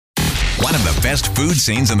One of the best food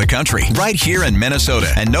scenes in the country, right here in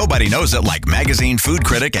Minnesota. And nobody knows it like magazine food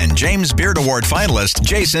critic and James Beard Award finalist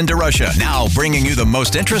Jason DeRusha. Now bringing you the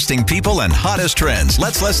most interesting people and hottest trends.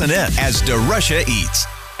 Let's listen in as DeRusha Eats.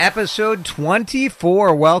 Episode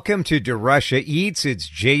 24. Welcome to DeRusha Eats. It's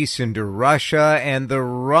Jason DeRusha, and the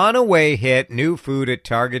runaway hit New Food at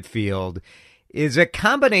Target Field is a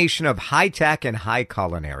combination of high-tech and high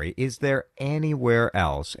culinary. Is there anywhere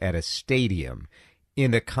else at a stadium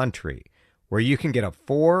in the country where you can get a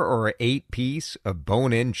 4 or 8 piece of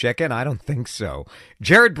bone-in chicken? I don't think so.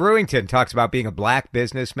 Jared Brewington talks about being a black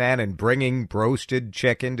businessman and bringing broasted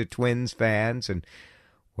chicken to Twins fans and,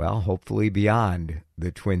 well, hopefully beyond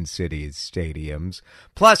the Twin Cities stadiums.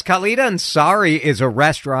 Plus, Khalid Ansari is a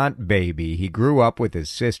restaurant baby. He grew up with his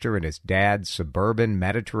sister and his dad's suburban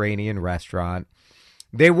Mediterranean restaurant.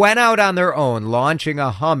 They went out on their own, launching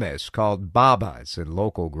a hummus called Baba's in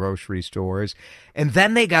local grocery stores. And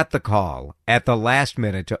then they got the call at the last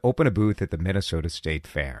minute to open a booth at the Minnesota State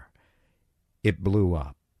Fair. It blew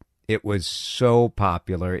up. It was so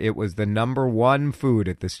popular. It was the number one food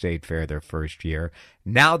at the State Fair their first year.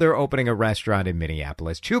 Now they're opening a restaurant in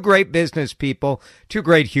Minneapolis. Two great business people, two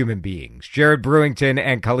great human beings, Jared Brewington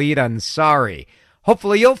and Khalid Ansari.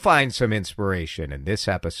 Hopefully you'll find some inspiration in this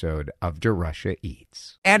episode of DeRusha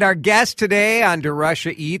Eats. And our guest today on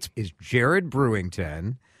DeRusha Eats is Jared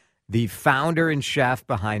Brewington, the founder and chef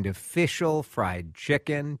behind Official Fried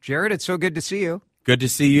Chicken. Jared, it's so good to see you. Good to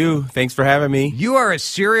see you. Thanks for having me. You are a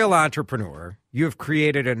serial entrepreneur. You have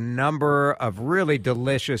created a number of really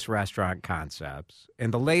delicious restaurant concepts,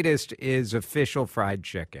 and the latest is Official Fried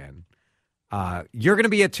Chicken. You're going to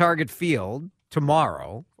be at Target Field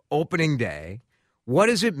tomorrow, opening day. What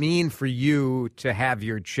does it mean for you to have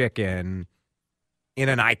your chicken in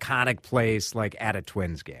an iconic place like at a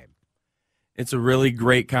Twins game? It's a really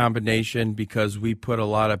great combination because we put a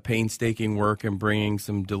lot of painstaking work in bringing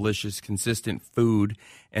some delicious, consistent food,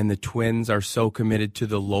 and the Twins are so committed to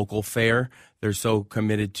the local fare. They're so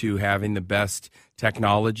committed to having the best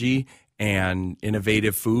technology and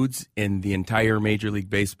innovative foods in the entire Major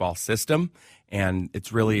League Baseball system, and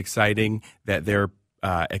it's really exciting that they're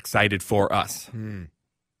excited for us.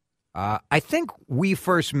 I think we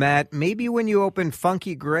first met maybe when you opened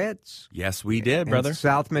Funky Grits. Yes, we did, brother. In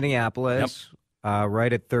South Minneapolis,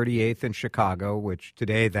 right at 38th in Chicago, which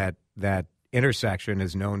today that intersection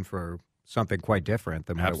is known for something quite different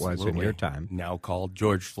than what it was in your time. Now called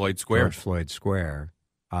George Floyd Square. George Floyd Square.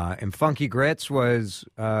 And Funky Grits was,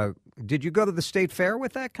 did you go to the State Fair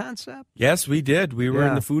with that concept? Yes, we did. We were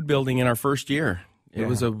in the food building in our first year. It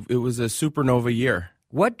was a supernova year.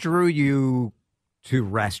 What drew you to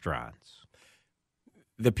restaurants?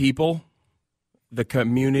 The people, the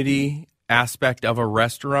community aspect of a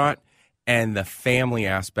restaurant, and the family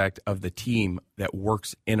aspect of the team that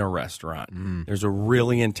works in a restaurant. There's a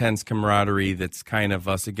really intense camaraderie that's kind of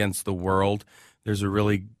us against the world. There's a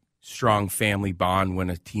really strong family bond when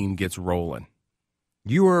a team gets rolling.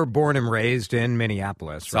 You were born and raised in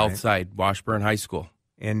Minneapolis, right? Southside, Washburn High School.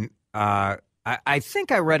 And I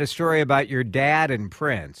think I read a story about your dad and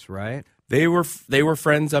Prince, right? They were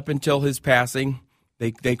friends up until his passing.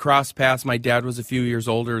 They crossed paths. My dad was a few years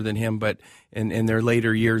older than him, but in their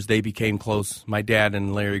later years, they became close. My dad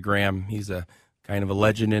and Larry Graham, he's a kind of a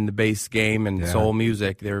legend in the bass game and soul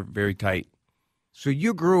music. They're very tight. So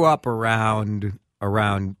you grew up around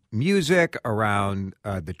music, around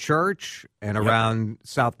the church, and around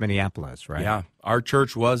South Minneapolis, right? Yeah. Our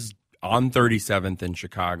church was on 37th in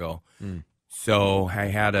Chicago. So I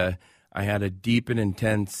had a deep and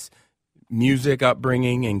intense music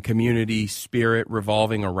upbringing and community spirit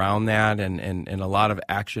revolving around that, and a lot of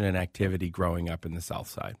action and activity growing up in the South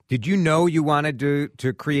Side. Did you know you wanted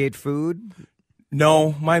to create food?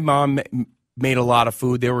 No, my mom made a lot of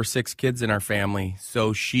food. There were 6 kids in our family,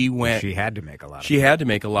 so she had to make a lot of food. She had to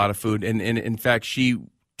make a lot of food, and in fact, she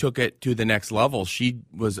took it to the next level. She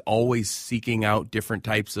was always seeking out different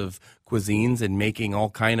types of cuisines and making all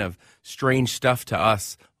kind of strange stuff to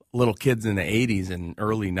us little kids in the 80s and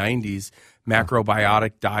early 90s,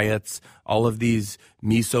 macrobiotic diets, all of these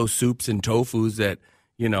miso soups and tofus that,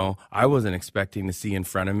 I wasn't expecting to see in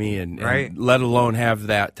front of me, and let alone have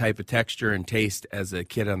that type of texture and taste as a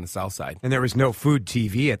kid on the South Side. And there was no food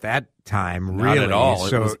TV at that time, Not really. at all.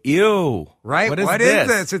 So, it was, ew. Right? What is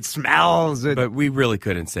this? It smells. But we really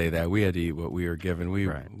couldn't say that. We had to eat what we were given.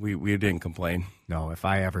 We didn't complain. No, if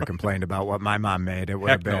I ever complained about what my mom made, it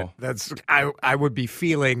would have been. No. I would be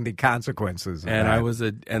feeling the consequences of and that. I was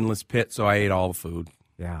an endless pit, so I ate all the food.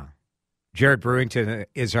 Yeah. Jared Brewington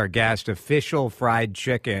is our guest. Official Fried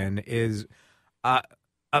Chicken is a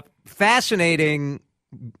fascinating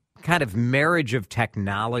kind of marriage of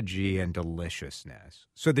technology and deliciousness.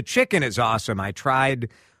 So the chicken is awesome. I've tried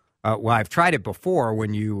it before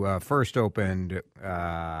when you first opened.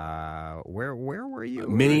 Where were you?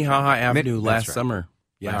 Minnehaha Avenue last right. summer.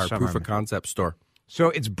 Yeah, Last our summer. proof of concept store. So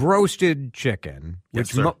it's broasted chicken,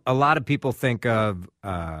 Yes, which sir. a lot of people think of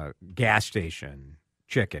gas station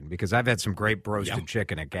chicken, because I've had some great broasted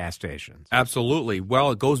chicken at gas stations. Absolutely.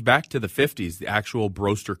 Well, it goes back to the 50s, the actual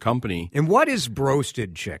broaster company. And what is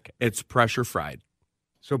broasted chicken? It's pressure fried.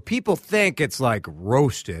 So people think it's like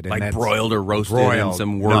roasted, and Like that's broiled or roasted in broiled.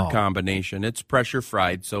 some word No. combination. It's pressure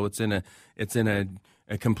fried, so it's in a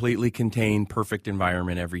completely contained, perfect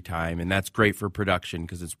environment every time, and that's great for production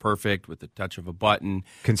because it's perfect with the touch of a button,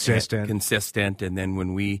 Consistent. And then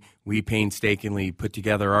when we painstakingly put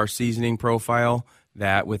together our seasoning profile,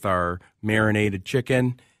 that with our marinated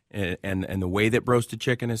chicken and the way that roasted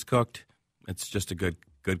chicken is cooked, it's just a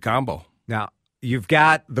good combo. Now, you've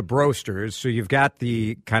got the broasters, so you've got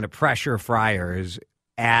the kind of pressure fryers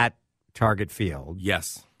at Target Field.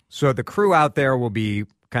 Yes. So the crew out there will be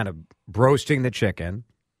kind of broasting the chicken.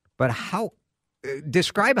 But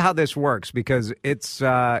describe how this works, because it's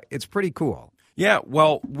pretty cool. Yeah,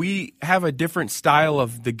 well, we have a different style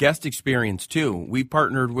of the guest experience, too. We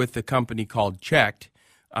partnered with a company called Checked,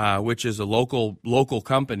 which is a local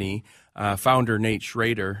company. Founder Nate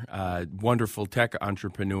Schrader, wonderful tech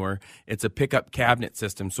entrepreneur. It's a pickup cabinet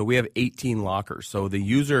system. So we have 18 lockers. So the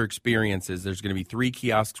user experience is there's going to be 3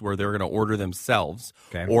 kiosks where they're going to order themselves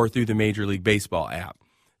or through the Major League Baseball app.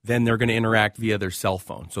 Then they're going to interact via their cell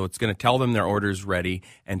phone. So it's going to tell them their order's ready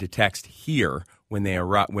and to text here when they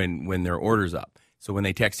when their order's up. So when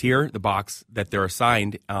they text here, the box that they're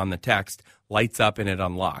assigned on the text lights up and it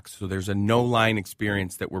unlocks. So there's a no-line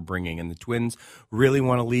experience that we're bringing. And the Twins really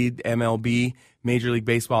want to lead MLB, Major League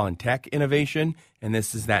Baseball, and tech innovation, and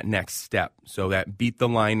this is that next step. So that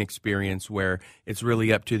beat-the-line experience where it's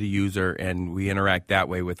really up to the user, and we interact that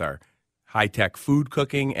way with our high-tech food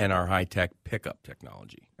cooking and our high-tech pickup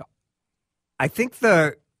technology. I think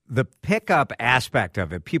the pickup aspect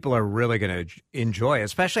of it, people are really going to enjoy,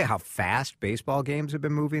 especially how fast baseball games have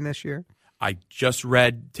been moving this year. I just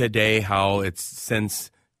read today how it's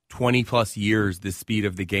since 20-plus years the speed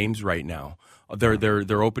of the games right now.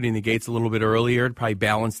 They're opening the gates a little bit earlier to probably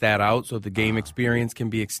balance that out so the game experience can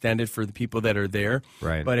be extended for the people that are there.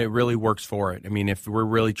 Right. But it really works for it. I mean, if we're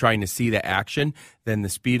really trying to see the action, then the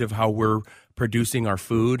speed of how we're producing our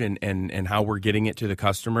food and how we're getting it to the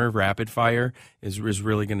customer, rapid fire, is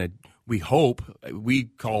really going to, we hope, we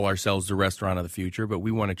call ourselves the restaurant of the future, but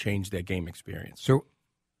we want to change that game experience. So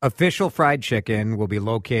official fried chicken will be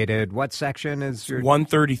located, what section is your?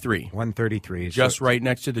 133. 133. Just right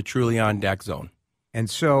next to the Truly On Deck zone. And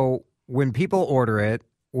so when people order it,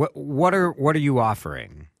 what are you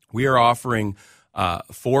offering? We are offering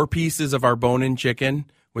 4 pieces of our bone-in chicken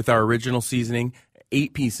with our original seasoning,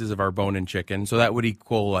 8 pieces of our bone-in chicken. So that would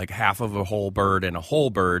equal like half of a whole bird and a whole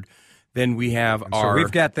bird. Then we have So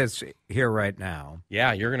we've got this here right now.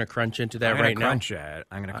 Yeah, you're going to crunch into that I'm right gonna now. crunch it.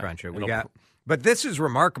 I'm going to crunch it. But this is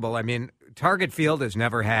remarkable. I mean, Target Field has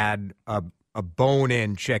never had a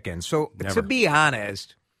bone-in chicken. So to be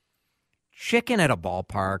honest, chicken at a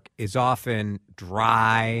ballpark is often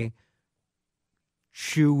dry,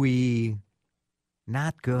 chewy,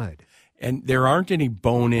 not good. And there aren't any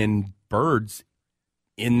bone-in birds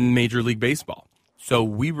in Major League Baseball. So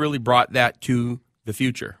we really brought that to the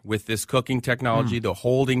future with this cooking technology, the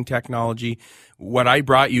holding technology. What I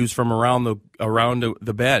brought you is from around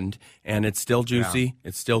the bend, and it's still juicy.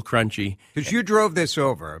 It's still crunchy. Because you drove this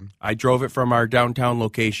over. I drove it from our downtown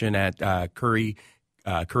location at Curry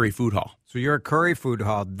Food Hall. So you're at Curry Food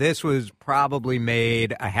Hall. This was probably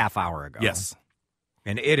made a half hour ago. Yes.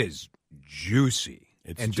 And it is juicy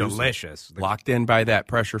and juicy. delicious. Locked in by that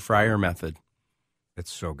pressure fryer method.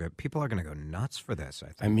 It's so good. People are going to go nuts for this, I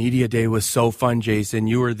think. And Media Day was so fun, Jason.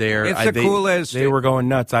 You were there. It's the coolest. They were going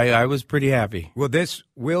nuts. I was pretty happy.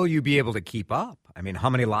 Will you be able to keep up? I mean, how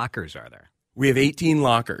many lockers are there? We have 18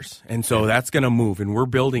 lockers, and so that's going to move. And we're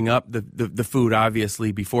building up the food,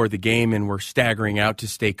 obviously, before the game, and we're staggering out to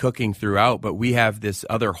stay cooking throughout. But we have this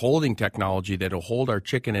other holding technology that will hold our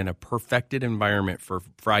chicken in a perfected environment for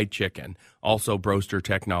fried chicken, also broaster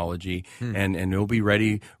technology, and it'll be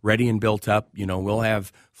ready and built up. You know, we'll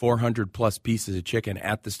have 400-plus pieces of chicken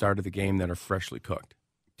at the start of the game that are freshly cooked.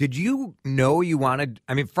 Did you know you wanted –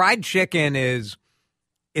 I mean, fried chicken it's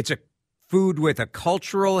a food with a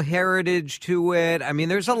cultural heritage to it. I mean,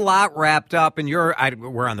 there's a lot wrapped up, and we're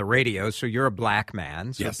on the radio, so you're a black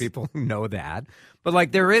man, so Yes. people know that. But,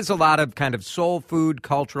 like, there is a lot of kind of soul food,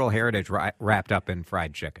 cultural heritage wrapped up in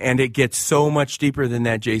fried chicken. And it gets so much deeper than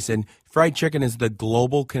that, Jason. Fried chicken is the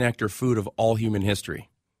global connector food of all human history.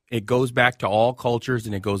 It goes back to all cultures,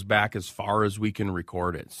 and it goes back as far as we can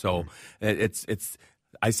record it. So it's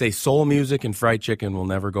I say soul music and fried chicken will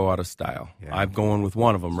never go out of style. Yeah. I'm going with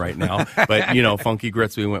one of them right now, but Funky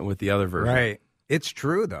Grits, we went with the other version. Right. It's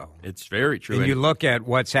true, though. It's very true. And you look at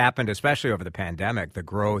what's happened, especially over the pandemic, the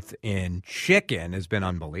growth in chicken has been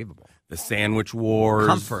unbelievable. The sandwich wars.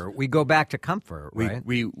 Comfort. We go back to comfort, right?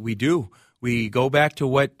 We do. We go back to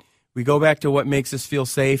what makes us feel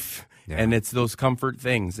safe, and it's those comfort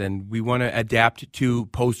things. And we want to adapt to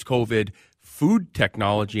post-COVID food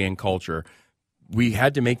technology and culture. We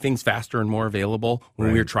had to make things faster and more available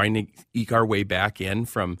when we were trying to eke our way back in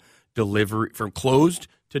from delivery, from closed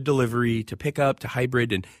to delivery to pickup to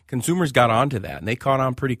hybrid, and consumers got onto that, and they caught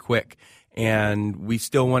on pretty quick. And we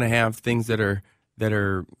still want to have things that are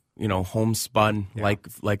homespun,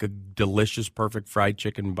 like a delicious, perfect fried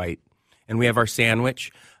chicken bite. And we have our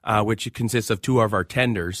sandwich, which consists of 2 of our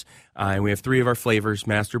tenders, and we have 3 of our flavors: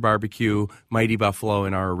 Master Barbecue, Mighty Buffalo,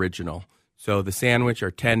 and our original. So the sandwich, our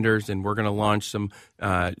tenders, and we're going to launch some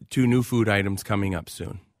 2 new food items coming up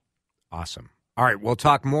soon. Awesome. All right, we'll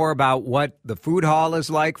talk more about what the food hall is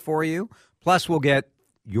like for you. Plus, we'll get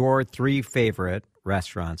your 3 favorite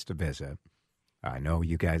restaurants to visit. I know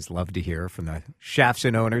you guys love to hear from the chefs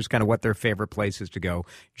and owners kind of what their favorite places to go.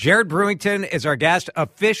 Jared Brewington is our guest.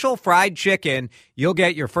 Official fried chicken. You'll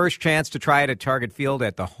get your first chance to try it at Target Field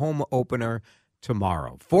at the home opener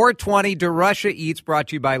tomorrow. 420 DeRusha Eats, brought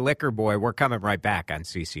to you by Liquor Boy. We're coming right back on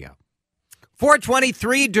CCO.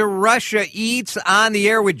 423 DeRusha Eats on the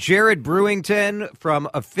air with Jared Brewington from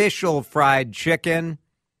Official Fried Chicken.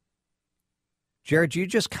 Jared, do you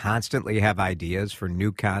just constantly have ideas for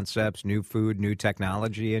new concepts, new food, new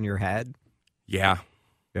technology in your head? Yeah.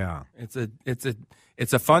 Yeah.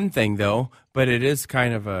 It's a fun thing, though, but it is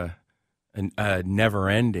kind of a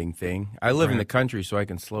never-ending thing. I live in the country, so I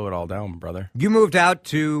can slow it all down, brother. You moved out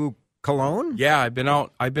to Cologne? Yeah, I've been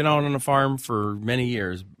out on a farm for many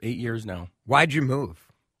years, 8 years now. Why'd you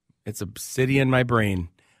move? It's a city in my brain.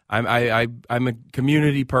 I'm a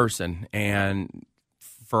community person, and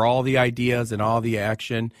for all the ideas and all the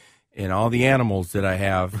action and all the animals that I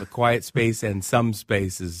have, the quiet space and some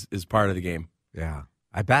space is part of the game. Yeah,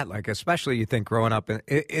 I bet. Like, especially you think growing up,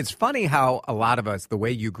 it's funny how a lot of us, the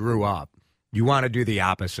way you grew up, you want to do the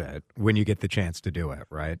opposite when you get the chance to do it,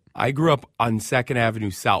 right? I grew up on 2nd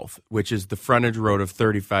Avenue South, which is the frontage road of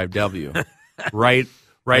 35W, right?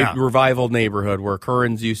 Yeah. Revival neighborhood where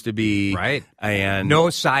Curran's used to be. Right. And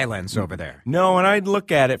no silence over there. No, and I'd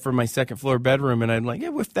look at it from my 2nd floor bedroom, and I'd like,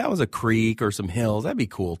 if that was a creek or some hills, that'd be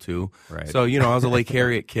cool too. Right. So, I was a Lake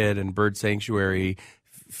Harriet kid and bird sanctuary,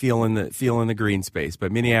 feeling the green space.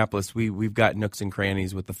 But Minneapolis, we've got nooks and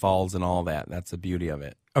crannies with the falls and all that. That's the beauty of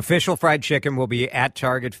it. Official Fried Chicken will be at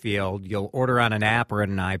Target Field. You'll order on an app or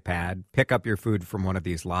an iPad, pick up your food from one of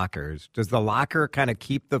these lockers. Does the locker kind of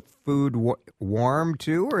keep the food warm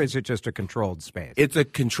too, or is it just a controlled space? It's a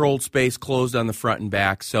controlled space, closed on the front and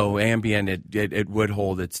back, so ambient, it would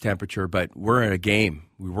hold its temperature. But we're in a game.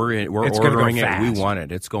 We're ordering it. We want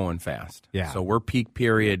it. It's going fast. Yeah. So we're peak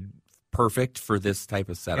period perfect for this type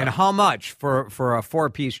of setup. And how much for a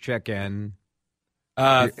 4-piece chicken?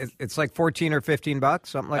 It's like $14 or $15,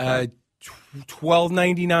 something like that.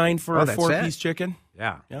 $12.99 for a 4-piece chicken.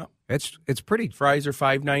 Yeah, yeah. It's pretty. Fries are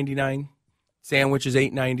 $5.99. Sandwich is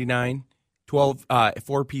 $8.99.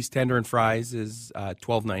 4-piece tender and fries is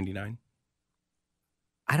 $12.99.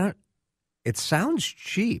 It sounds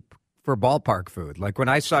cheap for ballpark food. Like when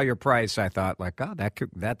I saw your price, I thought like, oh,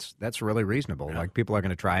 that's really reasonable. Yeah. Like people are going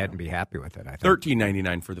to try it and be happy with it. I think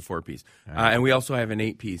 $13.99 for the 4-piece, and we also have an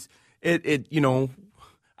 8-piece.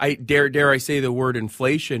 I dare I say the word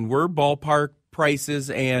inflation. We're ballpark prices,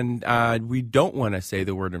 and we don't want to say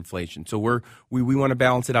the word inflation. So we want to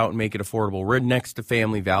balance it out and make it affordable. We're next to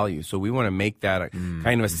family value, so we want to make that a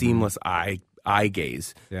kind of a seamless eye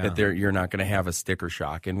gaze, that you're not going to have a sticker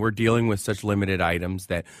shock. And we're dealing with such limited items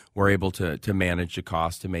that we're able to manage the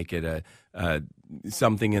cost to make it a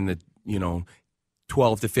something in the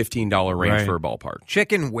 $12 to $15 range for a ballpark.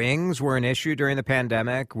 Chicken wings were an issue during the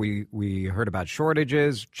pandemic. We heard about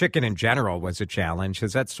shortages. Chicken in general was a challenge.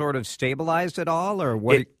 Has that sort of stabilized at all, or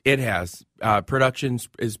what? It has. Production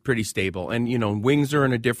is pretty stable, and wings are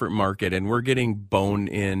in a different market, and we're getting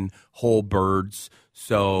bone-in whole birds.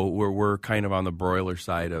 So we're kind of on the broiler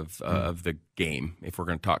side of the game. If we're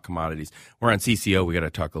going to talk commodities, we're on CCO. We got to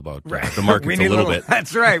talk about the markets a little bit.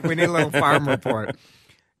 That's right. We need a little farm report.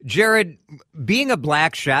 Jared, being a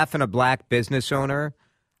black chef and a black business owner,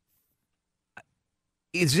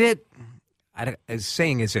 is it,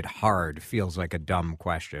 saying is it hard feels like a dumb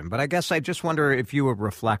question, but I guess I just wonder if you would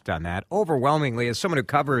reflect on that. Overwhelmingly, as someone who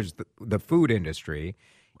covers the food industry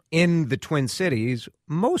in the Twin Cities,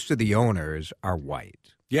 most of the owners are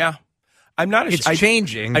white. Yeah. It's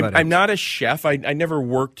changing. I'm not a chef. I never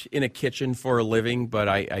worked in a kitchen for a living, but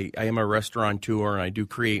I am a restaurateur, and I do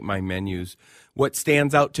create my menus. What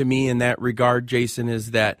stands out to me in that regard, Jason,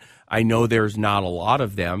 is that I know there's not a lot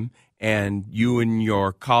of them, and you and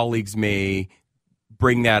your colleagues may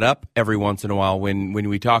bring that up every once in a while when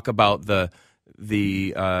we talk about the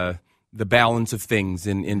balance of things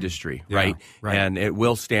in industry, right? Right. And it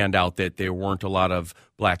will stand out that there weren't a lot lot of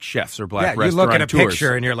black chefs or black restaurateurs. You look at a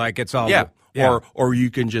picture and you're like, it's all... Yeah. Or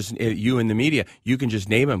you can just, you in the media, you can just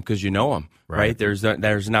name them because you know them, right? There's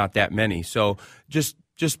not that many. So just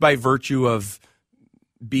by virtue of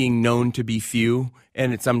being known to be few,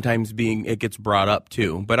 and it gets brought up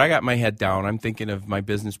too. But I got my head down. I'm thinking of my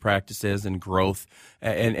business practices and growth,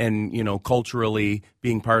 and culturally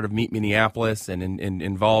being part of Meet Minneapolis and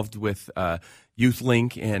involved with Youth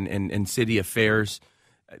Link and city affairs.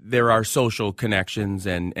 There are social connections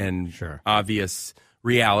and Sure. obvious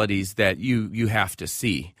realities that you have to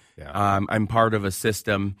see. Yeah. I'm part of a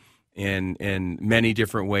system in many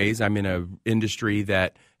different ways. I'm in an industry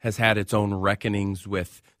that has had its own reckonings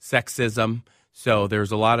with sexism. So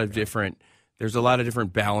there's a lot of different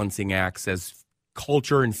balancing acts as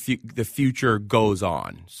culture and the future goes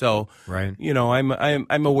on. So Right.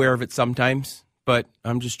 I'm aware of it sometimes, but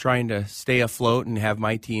I'm just trying to stay afloat and have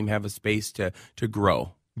my team have a space to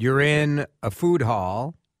grow. You're in a food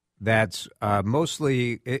hall that's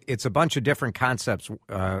mostly, it's a bunch of different concepts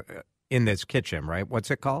in this kitchen, right? What's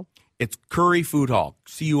it called? It's Curry Food Hall,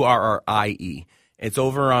 Currie. It's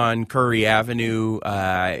over on Curry Avenue.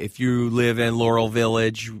 If you live in Laurel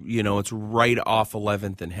Village, it's right off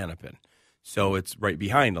 11th and Hennepin. So it's right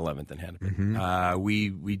behind 11th and Hennepin. Mm-hmm.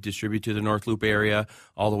 We distribute to the North Loop area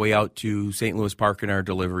all the way out to St. Louis Park in our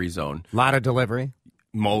delivery zone. A lot of delivery?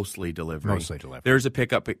 Mostly delivery. Delivery. There's a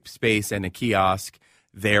pickup space and a kiosk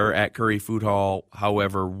there at Curry Food Hall.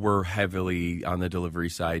 However, we're heavily on the delivery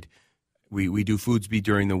side. We do Foodsby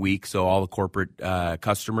during the week, so all the corporate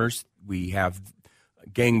customers, we have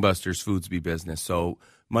gangbusters Foodsby business. So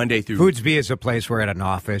Monday through... Foodsby is a place where at an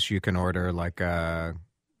office you can order like a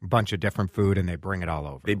bunch of different food and they bring it all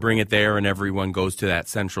over. They bring it there and everyone goes to that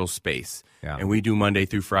central space. Yeah. And we do Monday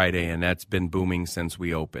through Friday, and that's been booming since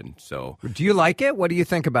we opened. So, do you like it? What do you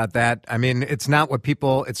think about that? I mean, it's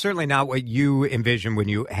certainly not what you envisioned when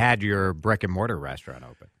you had your brick and mortar restaurant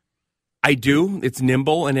open. I do. It's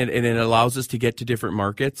nimble, and it allows us to get to different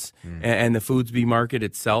markets. And the Foodsby market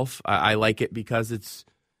itself, I like it because it's,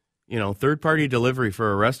 third-party delivery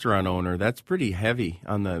for a restaurant owner, that's pretty heavy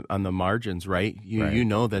on the margins, right? You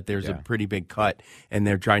know that there's a pretty big cut, and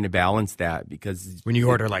they're trying to balance that because... When you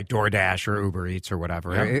order like DoorDash or Uber Eats or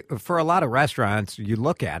whatever, for a lot of restaurants, you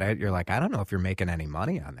look at it, you're like, I don't know if you're making any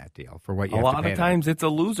money on that deal for what you have to pay. A lot of times it's a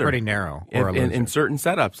loser. Pretty narrow. Or a loser. In certain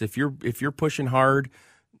setups. If you're pushing hard...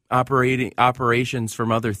 operations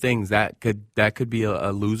from other things that could be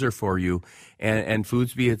a loser for you, and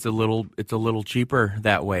Foodsby it's a little cheaper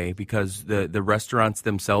that way because the restaurants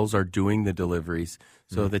themselves are doing the deliveries,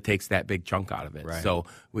 so that takes that big chunk out of it. Right. So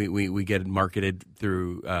we get it marketed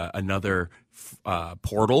through another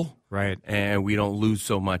portal, right? And we don't lose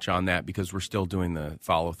so much on that because we're still doing the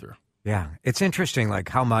follow through. Yeah, it's interesting, like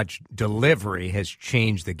how much delivery has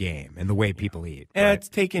changed the game and the way people eat. And right? it's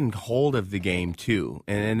taken hold of the game too.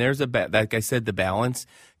 And there's like I said, the balance,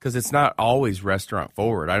 because it's not always restaurant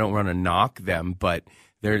forward. I don't want to knock them, but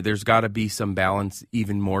there's got to be some balance,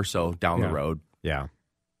 even more so down the road. Yeah,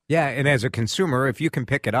 yeah. And as a consumer, if you can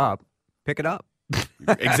pick it up, pick it up.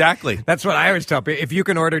 Exactly. That's what I always tell people. If you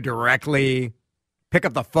can order directly, pick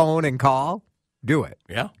up the phone and call. Do it.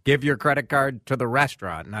 Yeah. Give your credit card to the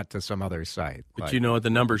restaurant, not to some other site. But the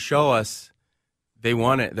numbers show us they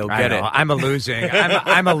want it. They'll get it. I'm a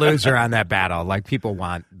loser on that battle. Like people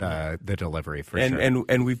want the delivery for sure.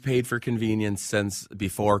 And we've paid for convenience since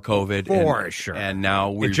before COVID. For sure. And now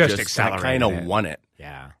we just kind of want it.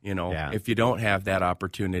 Yeah. If you don't have that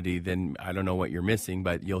opportunity, then I don't know what you're missing,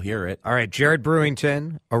 but you'll hear it. All right, Jared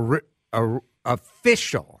Brewington,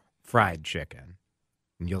 official fried chicken.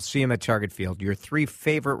 And you'll see them at Target Field. Your three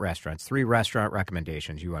favorite restaurants, 3 restaurant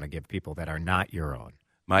recommendations you want to give people that are not your own.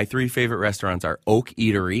 My 3 favorite restaurants are Oak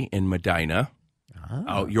Eatery in Medina,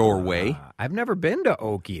 out your way. I've never been to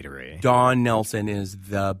Oak Eatery. Dawn Nelson is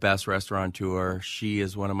the best restaurateur. She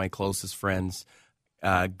is one of my closest friends.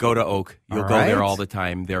 Go to Oak. You'll go there all the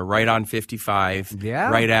time. They're right on 55. Yeah.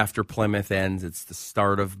 Right after Plymouth ends. It's the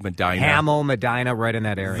start of Medina. Hamel, Medina, right in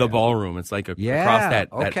that area. The ballroom. It's like across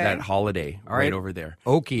that holiday right over there.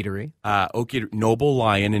 Oak Eatery. Oak Eatery. Noble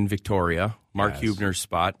Lion in Victoria. Mark Huebner's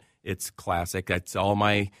spot. It's classic. That's all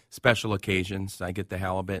my special occasions. I get the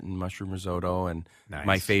halibut and mushroom risotto and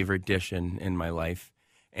my favorite dish in my life.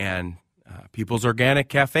 And People's Organic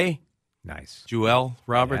Cafe. Nice. Jewel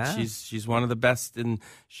Roberts, she's one of the best, and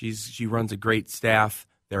she runs a great staff.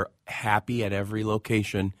 They're happy at every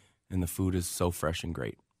location, and the food is so fresh and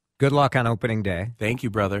great. Good luck on opening day. Thank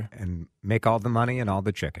you, brother. And make all the money and all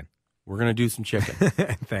the chicken. We're going to do some chicken.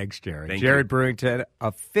 Thanks, Jared. Thank Jared Brewington,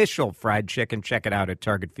 official fried chicken. Check it out at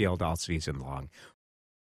Target Field all season long.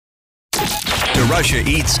 DeRusha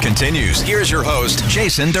Eats continues. Here's your host,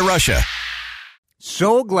 Jason DeRusha.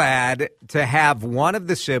 So glad to have one of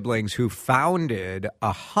the siblings who founded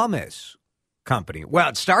a hummus company. Well,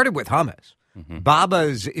 it started with hummus. Mm-hmm.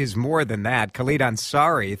 Baba's is more than that. Khalid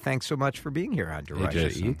Ansari, thanks so much for being here on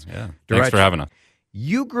DeRusha Eats. Yeah. Thanks for having us.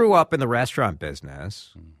 You grew up in the restaurant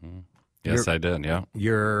business. Mm-hmm. Yes, I did, yeah.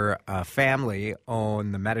 Your family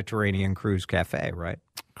owned the Mediterranean Cruise Cafe, right?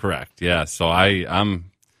 Correct, yeah. So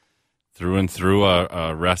I'm through and through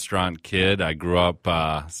a restaurant kid. I grew up,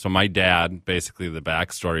 so my dad, basically the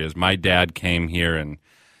backstory is my dad came here in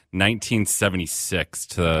 1976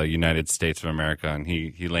 to the United States of America, and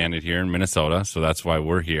he landed here in Minnesota, so that's why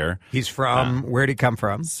we're here. He's from, where'd he come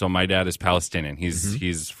from? So my dad is Palestinian.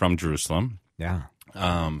 He's from Jerusalem. Yeah.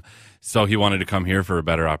 So he wanted to come here for a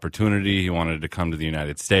better opportunity. He wanted to come to the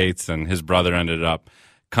United States, and his brother ended up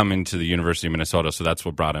coming to the University of Minnesota, so that's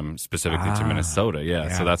what brought him specifically to Minnesota.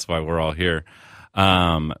 Yeah, so that's why we're all here.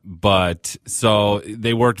 But so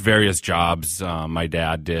they worked various jobs, my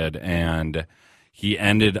dad did, and he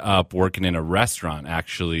ended up working in a restaurant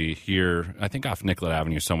actually here, I think off Nicollet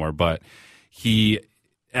Avenue somewhere, but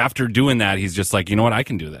after doing that, he's just like, you know what, I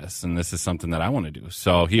can do this, and this is something that I want to do.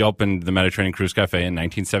 So he opened the Mediterranean Cruise Cafe in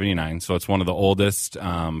 1979. So it's one of the oldest,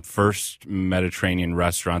 first Mediterranean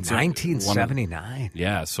restaurants. 1979?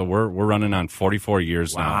 Yeah, so we're running on 44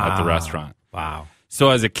 years now at the restaurant. Wow.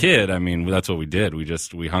 So as a kid, I mean, that's what we did.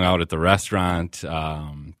 We hung out at the restaurant.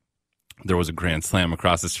 There was a Grand Slam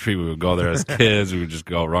across the street. We would go there as kids. We would just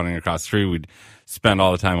go running across the street. We'd spend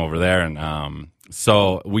all the time over there. And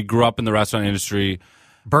so we grew up in the restaurant industry.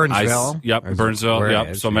 Burnsville. Burnsville.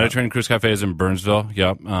 Yep. So Mediterranean Cruise Cafe is in Burnsville.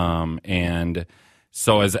 Yep. And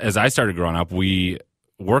so as I started growing up, we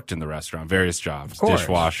worked in the restaurant, various jobs,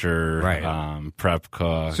 dishwasher, prep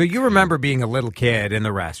cook. So you remember being a little kid in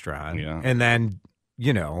the restaurant, and then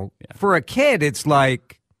for a kid, it's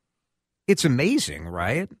like it's amazing,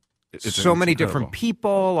 right? It's so many different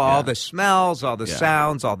people, all the smells, all the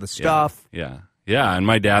sounds, all the stuff. Yeah. And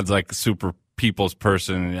my dad's like super people's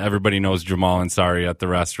person. Everybody knows Jamal Ansari at the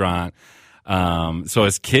restaurant. So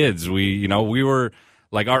as kids, we were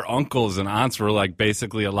like, our uncles and aunts were like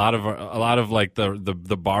basically a lot of like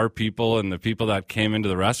the bar people and the people that came into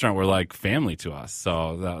the restaurant were like family to us.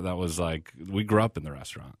 So that was like, we grew up in the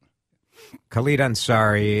restaurant. Khalid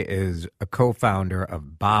Ansari is a co-founder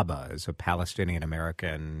of Baba's, a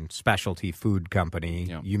Palestinian-American specialty food company.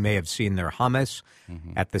 Yep. You may have seen their hummus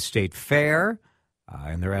at the State Fair.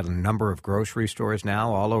 And they're at a number of grocery stores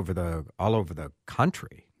now, all over the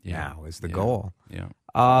country. Now is the goal. Yeah.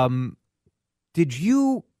 Did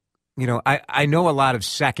you? I know a lot of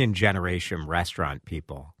second generation restaurant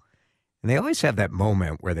people, and they always have that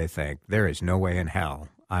moment where they think there is no way in hell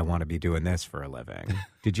I want to be doing this for a living.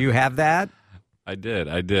 Did you have that? I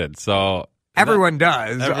did. So. Everyone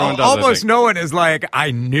does. Almost no one is like,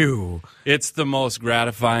 I knew. It's the most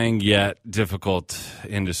gratifying yet difficult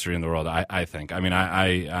industry in the world, I think. I mean,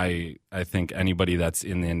 I think anybody that's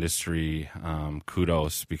in the industry,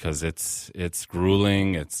 kudos, because it's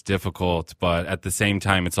grueling, it's difficult, but at the same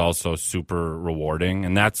time, it's also super rewarding.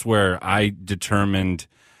 And that's where I determined,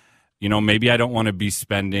 maybe I don't want to be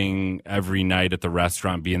spending every night at the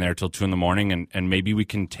restaurant, being there till 2 a.m, and maybe we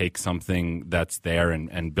can take something that's there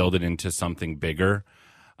and build it into something bigger.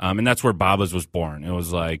 And that's where Baba's was born. It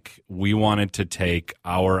was like, we wanted to take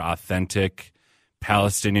our authentic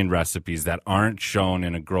Palestinian recipes that aren't shown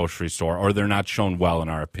in a grocery store, or they're not shown well, in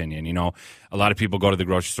our opinion. A lot of people go to the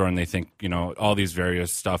grocery store and they think, all these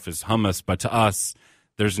various stuff is hummus, but to us,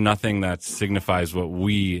 there's nothing that signifies what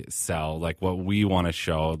we sell, like what we want to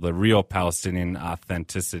show, the real Palestinian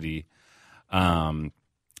authenticity.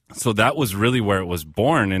 So that was really where it was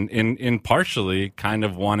born, and in partially kind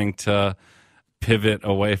of wanting to pivot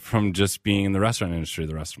away from just being in the restaurant industry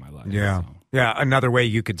the rest of my life. Yeah. So. Yeah, another way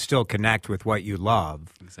you could still connect with what you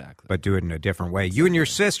love. Exactly. But do it in a different way. You and your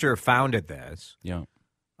sister founded this. Yeah.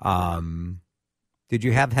 Did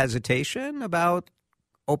you have hesitation about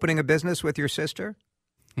opening a business with your sister?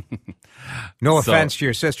 No offense to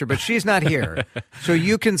your sister, but she's not here. So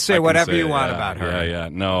you can say whatever you want about her. Yeah.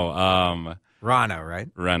 No. Rana, right?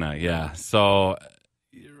 Rena, yeah. So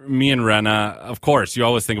me and Rena, of course, you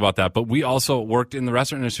always think about that, but we also worked in the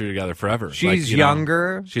restaurant industry together forever. She's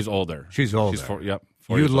younger? She's older. She's older. She's 4 You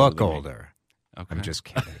years look older. older. Okay. I'm just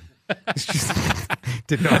kidding.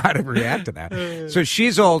 Didn't know how to react to that. So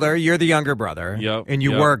she's older. You're the younger brother. Yep. And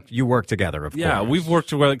you work together, of course. Yeah, we've worked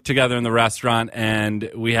together in the restaurant, and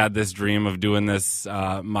we had this dream of doing this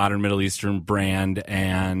modern Middle Eastern brand.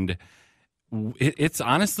 And it's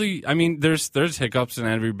honestly, I mean, there's hiccups in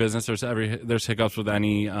every business. There's hiccups with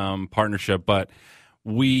any partnership, but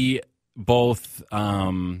we both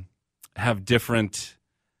have different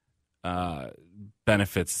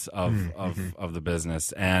benefits of the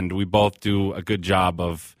business, and we both do a good job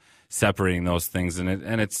of separating those things,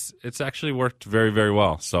 and it's actually worked very, very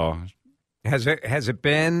well. So has it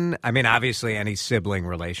been, I mean, obviously any sibling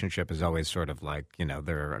relationship is always sort of like,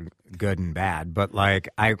 they're good and bad, but like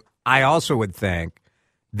I also would think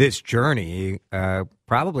this journey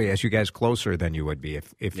probably has you guys closer than you would be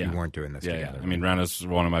if you weren't doing this together. I mean, Rena's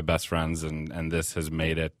one of my best friends, and this has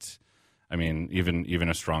made it, I mean, even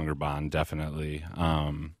a stronger bond, definitely.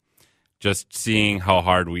 Just seeing how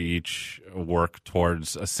hard we each work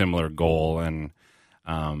towards a similar goal, and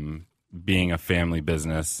being a family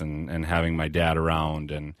business, and having my dad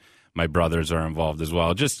around, and my brothers are involved as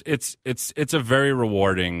well. Just it's a very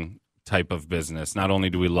rewarding type of business. Not only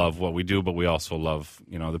do we love what we do, but we also love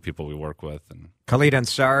the people we work with. And Khalid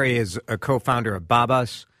Ansari is a co-founder of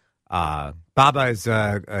Baba's. Baba is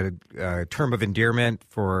a term of endearment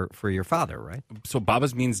for your father, right? So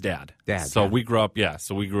Baba's means dad. Dad. So dad. we grew up,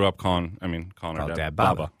 So we grew up calling our dad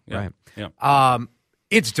Baba. Yeah. Right. Yeah.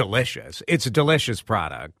 It's delicious. It's a delicious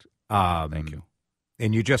product. Thank you.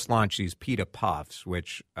 And you just launched these pita puffs,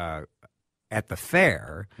 which at the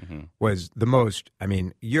fair was the most. I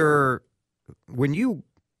mean, when you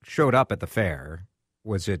showed up at the fair,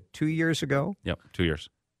 was it 2 years ago? Yep, 2 years.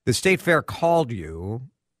 The state fair called you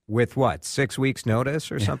with what, 6 weeks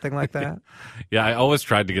notice or something like that? Yeah, I always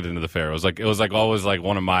tried to get into the fair. It was always like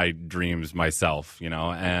one of my dreams myself,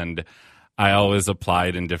 and I always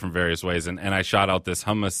applied in different various ways. And I shot out this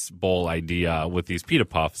hummus bowl idea with these pita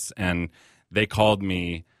puffs, and they called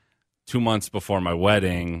me 2 months before my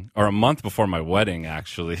wedding, or a month before my wedding,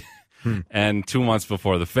 actually, and 2 months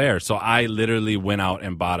before the fair. So I literally went out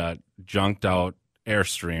and bought a junked out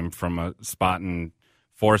Airstream from a spot in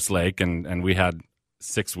Forest Lake, and we had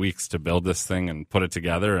 6 weeks to build this thing and put it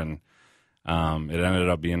together, and it ended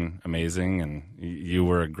up being amazing. And you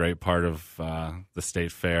were a great part of the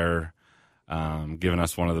state fair, giving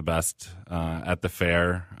us one of the best at the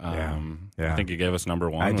fair. I think you gave us number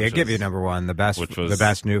one. I did give you number one, the best, which was the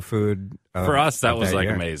best new food for us. That was like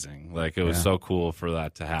year. Amazing. Like it was so cool for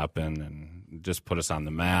that to happen, and just put us on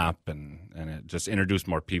the map, and it just introduced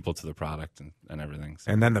more people to the product and everything.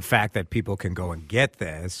 So. And then the fact that people can go and get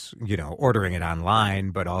this, ordering it online,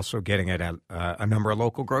 but also getting it at a number of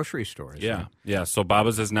local grocery stores. Yeah, yeah. So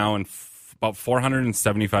Baba's is now in about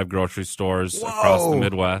 475 grocery stores across the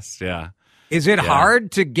Midwest. Yeah. Is it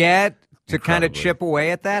hard to get to kind of Incredibly. chip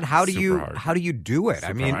away at that? How do Super you hard. how do you do it?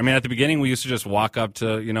 I mean, at the beginning, we used to just walk up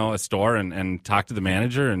to a store and talk to the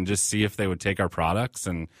manager and just see if they would take our products.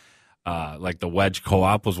 And like the Wedge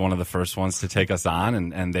Co-op was one of the first ones to take us on,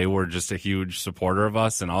 and they were just a huge supporter of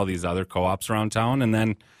us and all these other co-ops around town. And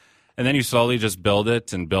then you slowly just build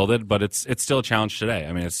it, but it's still a challenge today.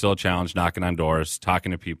 I mean, it's still a challenge knocking on doors,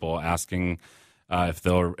 talking to people, asking if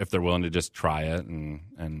they're willing to just try it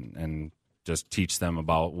and just teach them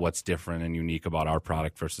about what's different and unique about our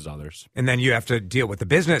product versus others. And then you have to deal with the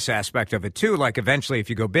business aspect of it too. Like eventually, if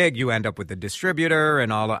you go big, you end up with the distributor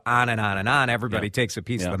and all on and on and on. Everybody takes a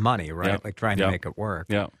piece of the money, right? Like trying to make it work.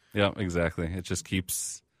 Yeah, exactly. It just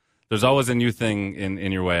keeps. There's always a new thing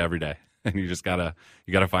in your way every day, and you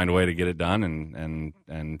gotta find a way to get it done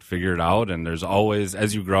and figure it out. And there's always,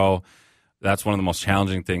 as you grow, that's one of the most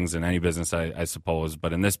challenging things in any business, I suppose.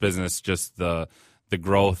 But in this business, just the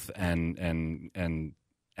growth and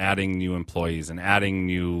adding new employees and adding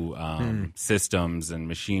new systems and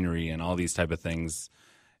machinery and all these type of things,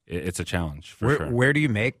 it's a challenge for sure. Where do you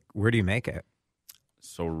make it?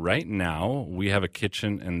 So right now we have a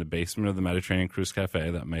kitchen in the basement of the Mediterranean Cruise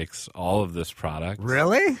Cafe that makes all of this product.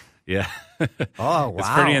 Really? Yeah. Oh, wow. It's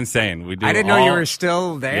pretty insane. We do. I didn't know you were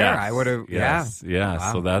still there. Yes, I would have. Yes, yeah.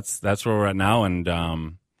 Wow. So that's where we're at now,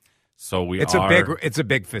 and so it's a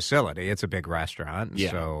big facility. It's a big restaurant.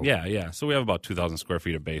 Yeah, so. yeah. So we have about 2,000 square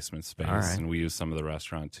feet of basement space, All right. and we use some of the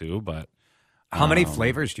restaurant too. But How many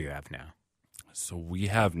flavors do you have now? So we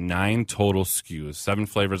have 9 total SKUs, 7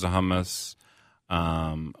 flavors of hummus.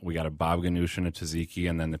 We got a baba ganoush and a tzatziki,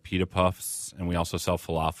 and then the pita puffs, and we also sell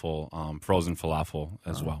falafel, frozen falafel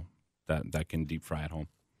as well. That can deep fry at home.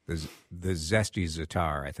 The zesty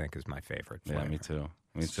za'atar, I think, is my favorite flavor. Yeah, me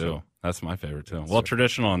too. That's my favorite too. Well,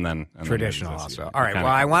 traditional and then traditional also. All right. Well,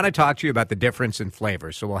 I want to talk to you about the difference in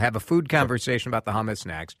flavors. So we'll have a food conversation about the hummus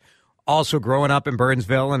next. Also, growing up in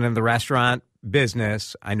Burnsville and in the restaurant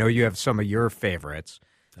business, I know you have some of your favorites.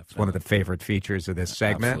 Definitely. It's one of the favorite features of this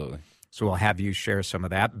segment. Absolutely. So we'll have you share some of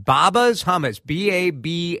that. Baba's Hummus,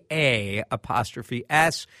 BABA''S.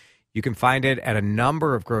 You can find it at a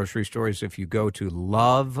number of grocery stores. If you go to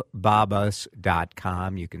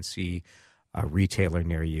lovebabas.com, you can see a retailer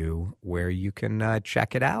near you where you can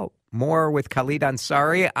check it out. More with Khalid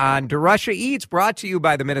Ansari on DeRusha Eats, brought to you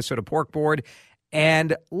by the Minnesota Pork Board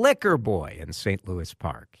and Liquor Boy in St. Louis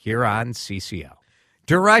Park, here on CCO.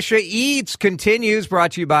 DeRusha Eats continues,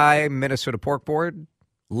 brought to you by Minnesota Pork Board,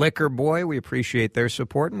 Liquor Boy. We appreciate their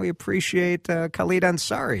support, and we appreciate Khalid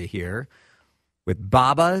Ansari here with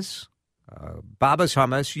Baba's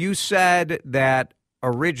Hummus. You said that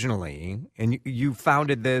originally, and you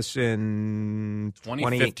founded this in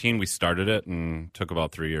 2015. We started it and took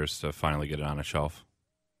about 3 years to finally get it on a shelf.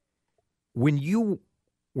 When you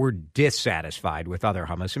were dissatisfied with other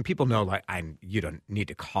hummus, and people know, like, you don't need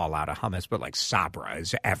to call out a hummus, but like Sabra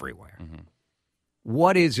is everywhere. Mm-hmm.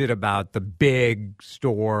 What is it about the big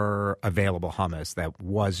store available hummus that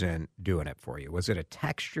wasn't doing it for you? Was it a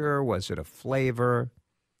texture? Was it a flavor?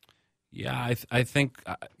 Yeah, I think...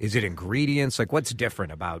 is it ingredients? Like, what's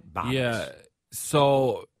different about Baba's? Yeah,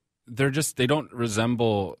 so they don't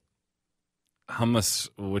resemble hummus,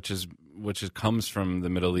 which comes from the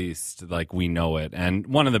Middle East, like we know it. And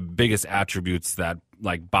one of the biggest attributes that,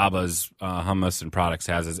 like, Baba's hummus and products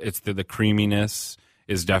has is it's the creaminess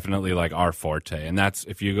is definitely like our forte. And that's,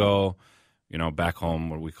 if you go, back home,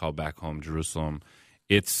 what we call back home, Jerusalem,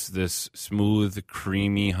 it's this smooth,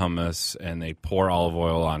 creamy hummus, and they pour olive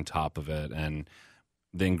oil on top of it. And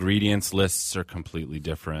the ingredients lists are completely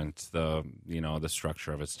different. The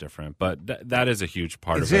structure of it's different. But that is a huge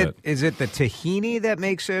part of it. Is it the tahini that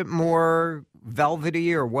makes it more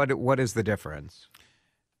velvety, or what is the difference?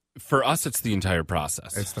 For us, it's the entire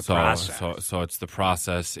process. It's the process. So it's the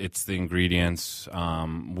process. It's the ingredients.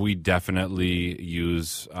 We definitely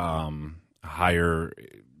use higher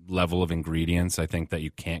level of ingredients. I think that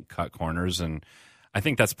you can't cut corners, and I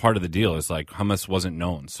think that's part of the deal. Is like hummus wasn't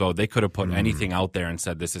known, so they could have put anything out there and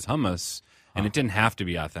said this is hummus, and it didn't have to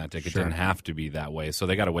be authentic. It didn't have to be that way. So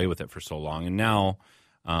they got away with it for so long, and now,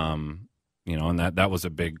 and that was a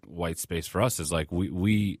big white space for us. Is like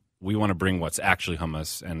we want to bring what's actually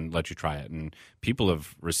hummus and let you try it, and people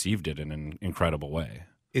have received it in an incredible way.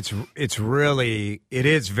 It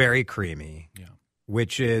is very creamy. Yeah.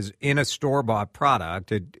 Which is, in a store-bought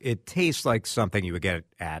product, it tastes like something you would get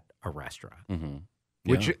at a restaurant,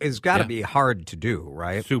 which has got to be hard to do,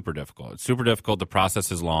 right? Super difficult. It's super difficult. The process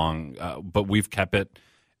is long, but we've kept it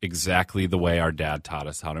exactly the way our dad taught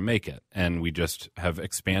us how to make it, and we just have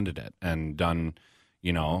expanded it and done,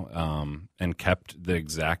 and kept the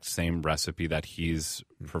exact same recipe that he's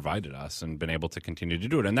provided us and been able to continue to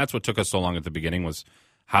do it. And that's what took us so long at the beginning was,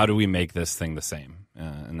 how do we make this thing the same?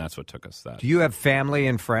 And that's what took us that. Do you have family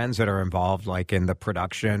and friends that are involved, like in the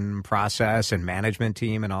production process and management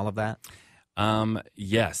team and all of that?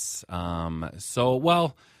 Yes.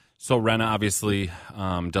 So Rena obviously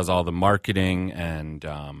does all the marketing and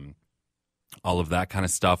all of that kind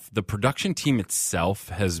of stuff. The production team itself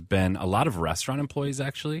has been a lot of restaurant employees,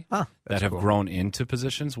 actually, that have grown into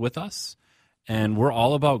positions with us. And we're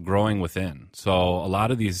all about growing within. So a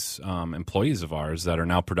lot of these employees of ours that are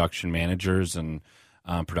now production managers and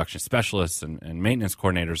production specialists and maintenance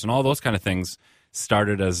coordinators and all those kind of things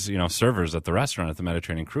started as servers at the restaurant at the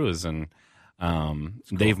Mediterranean Cruise, and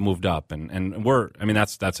they've moved up. And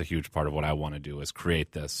that's a huge part of what I want to do is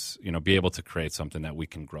create this, be able to create something that we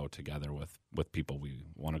can grow together with people we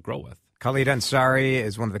want to grow with. Khalid Ansari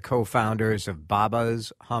is one of the co-founders of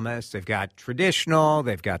Baba's Hummus. They've got traditional,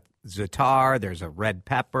 they've got za'atar, there's a red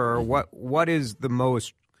pepper. What's the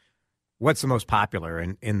most popular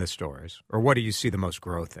in the stores, or what do you see the most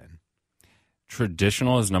growth in?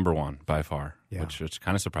 Traditional is number one by far, which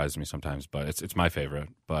kind of surprises me sometimes, but it's my favorite.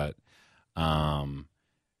 But then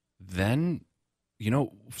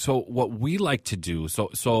so what we like to do,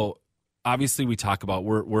 so obviously we talk about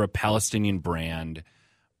we're a Palestinian brand,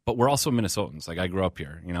 but we're also Minnesotans. Like, I grew up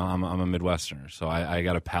here. I'm a Midwesterner, so I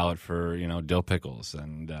got a palate for dill pickles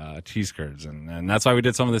and cheese curds, and that's why we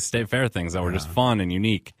did some of the state fair things that were just fun and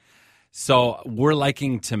unique. So we're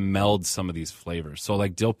liking to meld some of these flavors. So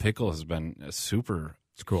like dill pickle has been a super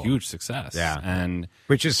huge success. Yeah. And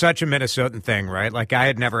which is such a Minnesotan thing, right? Like I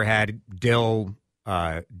had never had dill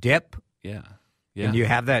dip. Yeah. And you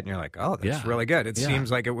have that, and you're like, "Oh, that's really good." It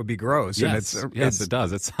seems like it would be gross. Yes, and yes, it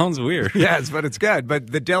does. It sounds weird. Yes, but it's good.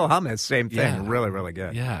 But the dill hummus, same thing, really, really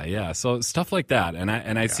good. Yeah. So stuff like that, and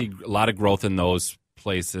I see a lot of growth in those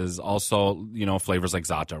places. Also, flavors like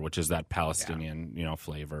za'atar, which is that Palestinian,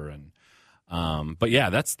 flavor, and but yeah,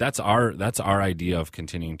 that's our idea of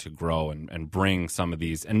continuing to grow and bring some of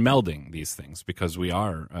these and melding these things, because we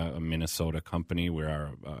are a Minnesota company, we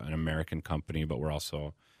are an American company, but we're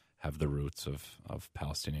also have the roots of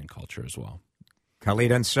Palestinian culture as well.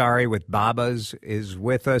 Khalid Ansari with Baba's is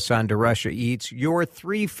with us on DeRusha Eats. Your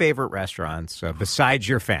 3 favorite restaurants, besides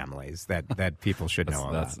your family's, that people should know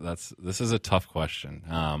about. This is a tough question.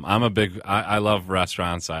 I love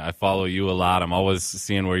restaurants. I follow you a lot. I'm always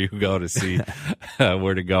seeing where you go to see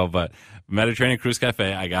where to go. But Mediterranean Cruise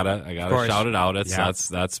Cafe, I gotta shout it out.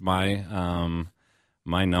 That's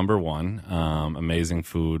my number one. Amazing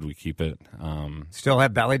food. We keep it. Still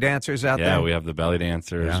have belly dancers out there? Yeah, we have the belly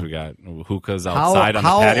dancers. Yeah. We got hookahs outside on the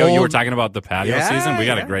patio. You were talking about the patio season. We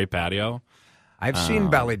got a great patio. I've seen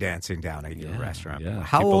belly dancing down at your restaurant. Yeah,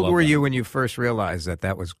 how old were you when you first realized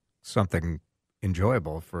that was something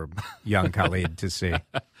enjoyable for young Khalid to see?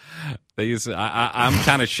 I'm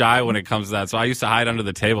kind of shy when it comes to that, so I used to hide under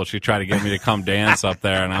the table. She'd try to get me to come dance up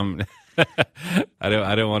there, and I'm... I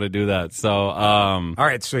don't want to do that. So, all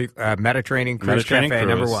right. So, Mediterranean Cruise Cafe,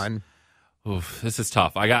 number 1. Oof, this is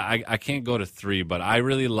tough. I can't go to 3, but I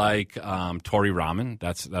really like Tori Ramen.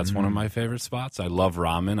 That's one of my favorite spots. I love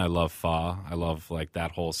ramen. I love pho. I love like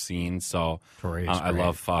that whole scene. So, I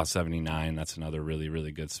love Pho 79. That's another really,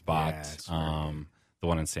 really good spot. Yeah, the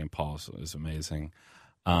one in St. Paul is amazing.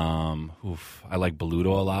 I like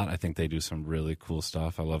Boluto a lot. I think they do some really cool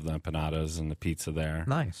stuff. I love the empanadas and the pizza there.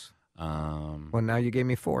 Nice. Well, now you gave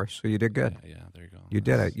me 4, so you did good. Yeah, there you go. You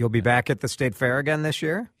did it. You'll be back at the State Fair again this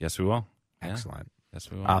year? Yes, we will. Excellent. Yeah. Yes,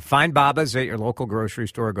 we will. Find Baba's at your local grocery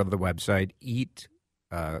store. Go to the website. Is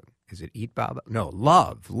it Eat Baba? No,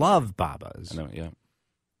 Love Baba's. I know, yeah.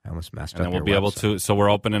 I almost messed up. And then we'll be able to. So we're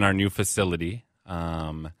opening our new facility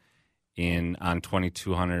on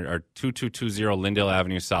 2200 or 2220 Lindale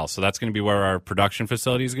Avenue South. So that's going to be where our production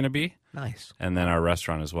facility is going to be. Nice. And then our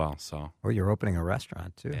restaurant as well. So. Oh, you're opening a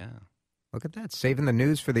restaurant too. Yeah. Look at that, saving the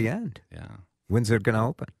news for the end. Yeah. When's it going to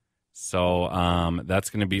open? So that's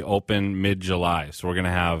going to be open mid-July. So we're going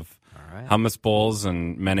to have hummus bowls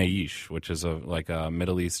and menaish, which is like a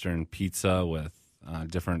Middle Eastern pizza with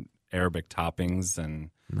different Arabic toppings.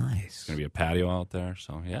 And nice. It's going to be a patio out there.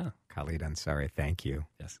 So, yeah. Khalid Ansari, thank you.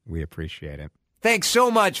 Yes. We appreciate it. Thanks so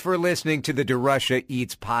much for listening to the DeRusha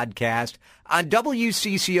Eats podcast on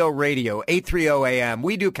WCCO Radio, 830 AM.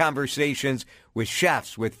 We do conversations with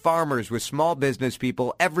chefs, with farmers, with small business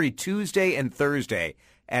people every Tuesday and Thursday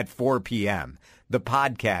at 4 p.m. The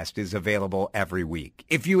podcast is available every week.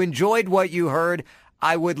 If you enjoyed what you heard,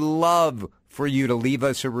 I would love for you to leave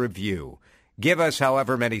us a review. Give us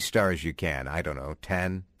however many stars you can. I don't know,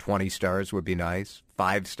 10, 20 stars would be nice,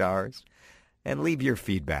 5 stars. And leave your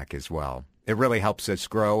feedback as well. It really helps us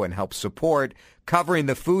grow and helps support covering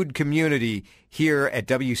the food community here at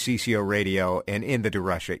WCCO Radio and in the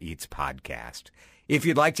DeRusha Eats podcast. If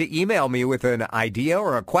you'd like to email me with an idea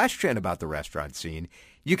or a question about the restaurant scene,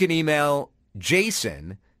 you can email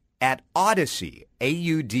Jason at Odyssey,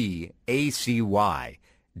 AUDACY.com.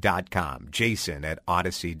 Jason at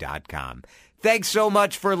Odyssey.com. Thanks so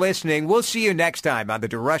much for listening. We'll see you next time on the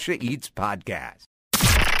DeRusha Eats podcast.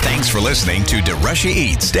 Thanks for listening to DeRusha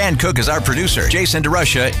Eats. Dan Cook is our producer. Jason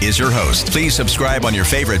DeRusha is your host. Please subscribe on your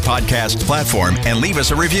favorite podcast platform and leave us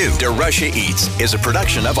a review. DeRusha Eats is a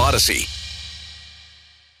production of Odyssey.